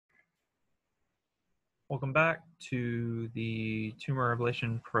Welcome back to the Tumor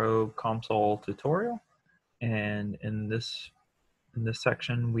Ablation Probe Comsol tutorial. And in this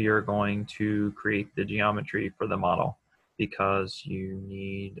section, we are going to create the geometry for the model because you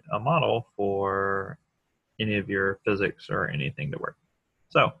need a model for any of your physics or anything to work.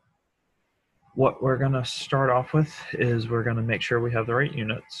 So what we're going to start off with is we're going to make sure we have the right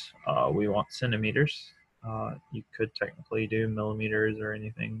units. We want centimeters. You could technically do millimeters or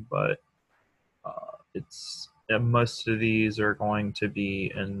anything, but most of these are going to be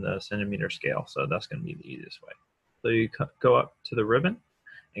in the centimeter scale, so that's going to be the easiest way. So you go up to the ribbon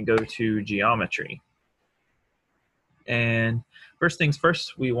and go to geometry. And first things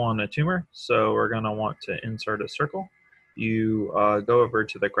first, we want a tumor, so we're going to want to insert a circle. You go over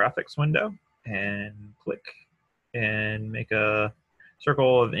to the graphics window and click and make a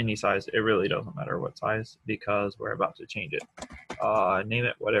circle of any size. It really doesn't matter what size because we're about to change it. Name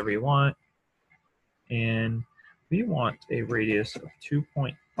it whatever you want. And we want a radius of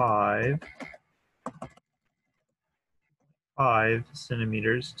 2.5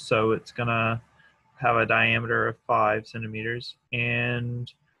 centimeters. So it's gonna have a diameter of 5 centimeters. And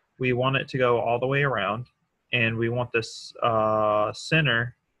we want it to go all the way around. And we want this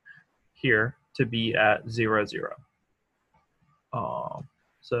center here to be at 0, 0.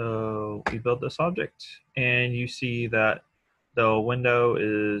 So we build this object and you see that the window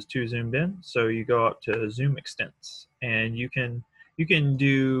is too zoomed in, so you go up to zoom extents, and you can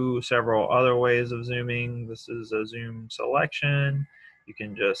do several other ways of zooming. This is a zoom selection. You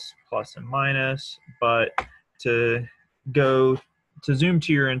can just plus and minus, but to zoom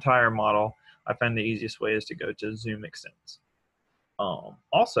to your entire model, I find the easiest way is to go to zoom extents.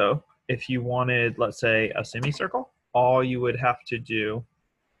 Also, if you wanted, let's say, a semicircle, all you would have to do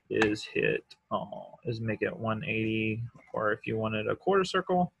is make it 180, or if you wanted a quarter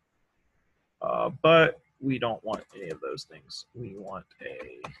circle, but we don't want any of those things. We want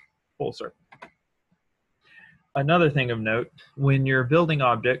a full circle. Another thing of note, when you're building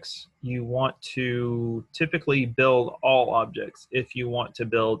objects, you want to typically build all objects if you want to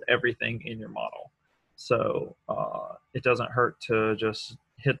build everything in your model. So it doesn't hurt to just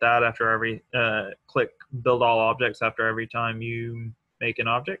hit that after every, click build all objects after every time you make an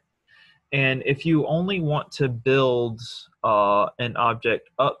object. And if you only want to build an object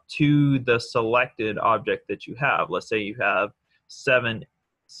up to the selected object that you have, let's say you have seven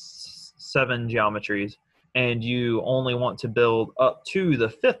geometries, and you only want to build up to the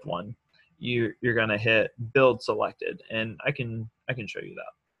 5th one, you're going to hit build selected, and I can show you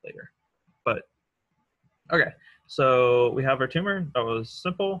that later. But okay, so we have our tumor. That was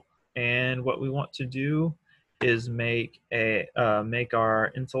simple, and what we want to do is make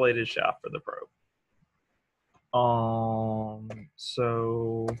our insulated shaft for the probe.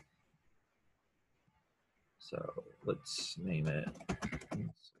 So let's name it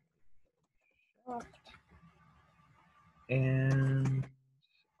shaft. And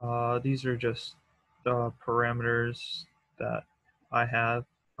these are just parameters that I have.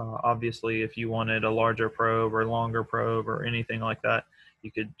 Obviously, if you wanted a larger probe or longer probe or anything like that,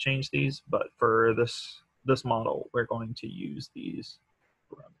 you could change these, but for this model, we're going to use these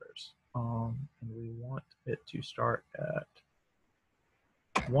parameters. And we want it to start at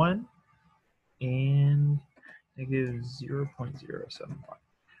 1 and negative 0.075.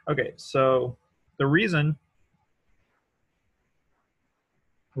 Okay, so the reason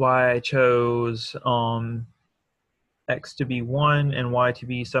why I chose X to be 1 and Y to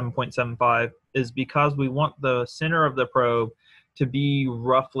be 7.75 is because we want the center of the probe to be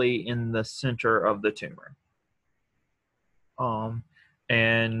roughly in the center of the tumor.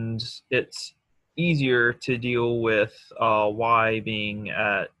 And it's easier to deal with Y being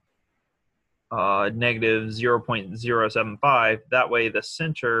at negative 0.075. That way the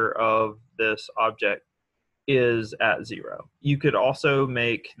center of this object is at 0. You could also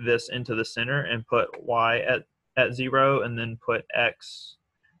make this into the center and put Y at 0 and then put X.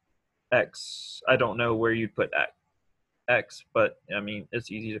 I don't know where you'd put X, but I mean,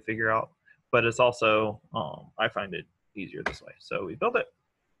 it's easy to figure out, but it's also, I find it easier this way. So we build it,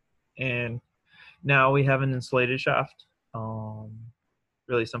 and now we have an insulated shaft.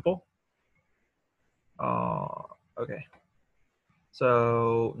 Really simple. Okay.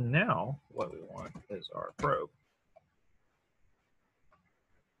 So now what we want is our probe.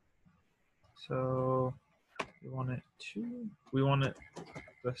 So we want it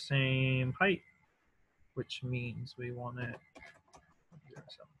the same height, which means we want it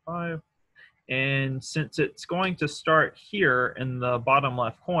 0.75. And since it's going to start here in the bottom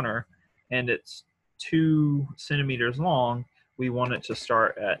left corner and it's 2 centimeters long, we want it to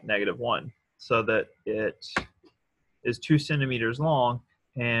start at -1. so that it is 2 centimeters long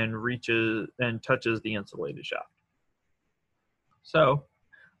and reaches and touches the insulated shaft. So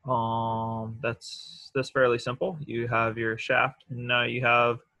that's fairly simple. You have your shaft, and now you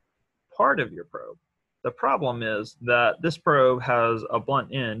have part of your probe. The problem is that this probe has a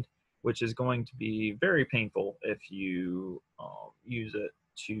blunt end, which is going to be very painful if you use it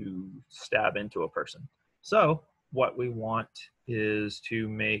to stab into a person. So what we want is to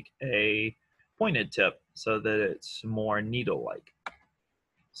make a pointed tip so that it's more needle-like.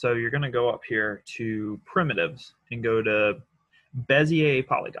 So you're going to go up here to primitives and go to Bezier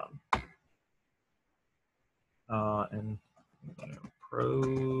polygon. And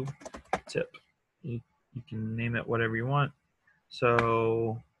probe tip. You can name it whatever you want.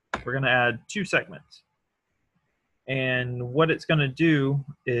 So we're going to add 2 segments. And what it's going to do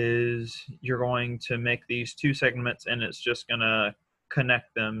is you're going to make these 2 segments, and it's just going to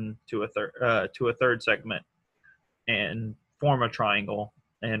connect them to a third segment and form a triangle.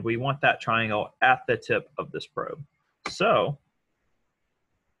 And we want that triangle at the tip of this probe. So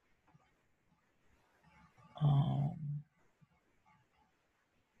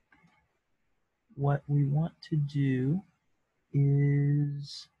what we want to do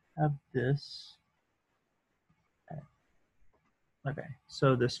is have this. Okay,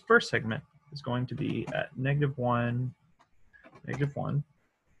 so this first segment is going to be at -1, -1,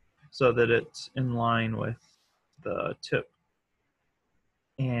 so that it's in line with the tip.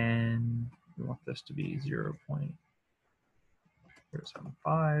 And we want this to be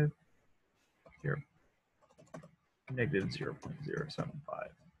 0.075, here,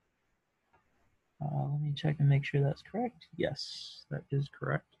 -0.075. Let me check and make sure that's correct. Yes, that is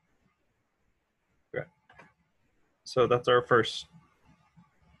correct. Great. So that's our first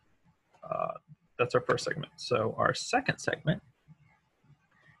segment. So our second segment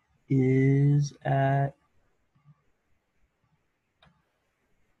is at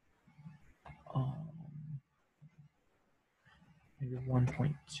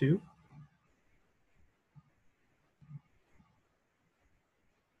 -1.2.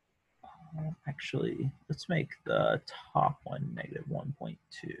 Actually, let's make the top one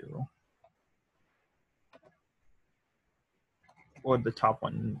 -1.2. Or the top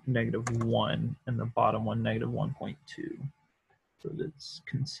one -1 and the bottom one -1.2. So that's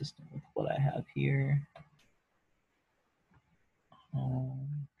consistent with what I have here.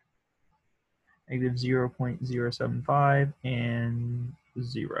 -0.075 and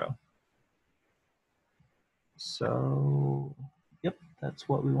 0. So, yep, that's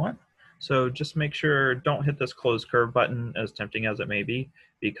what we want. So just make sure, don't hit this close curve button, as tempting as it may be,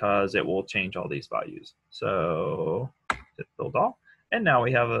 because it will change all these values. So hit build all, and now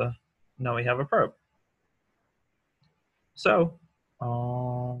we have a probe. So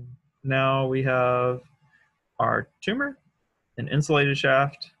now we have our tumor, an insulated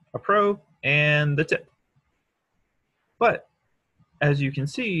shaft, a probe, and the tip. But as you can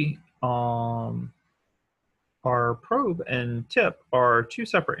see, our probe and tip are 2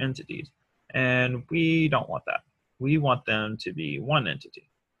 separate entities, and we don't want that. We want them to be one entity.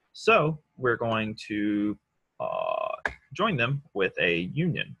 So we're going to join them with a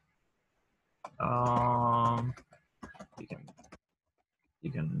union.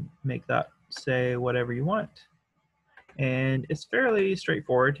 You can make that say whatever you want, and it's fairly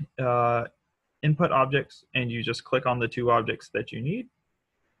straightforward. Input objects, and you just click on the 2 objects that you need,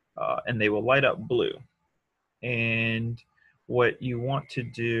 and they will light up blue. And what you want to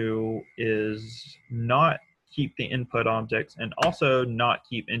do is not keep the input objects and also not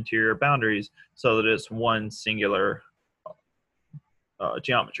keep interior boundaries, so that it's one singular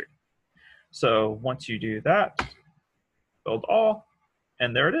geometry. So once you do that, build all,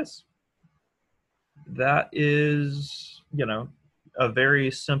 and there it is. That is, a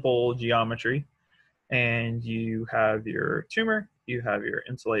very simple geometry. And you have your tumor, you have your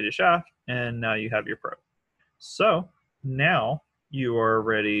insulated shaft, and now you have your probe. So now you are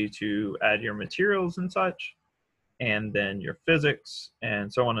ready to add your materials and such, and then your physics, and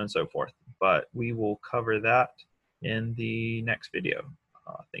so on and so forth. But we will cover that in the next video.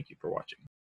 Thank you for watching.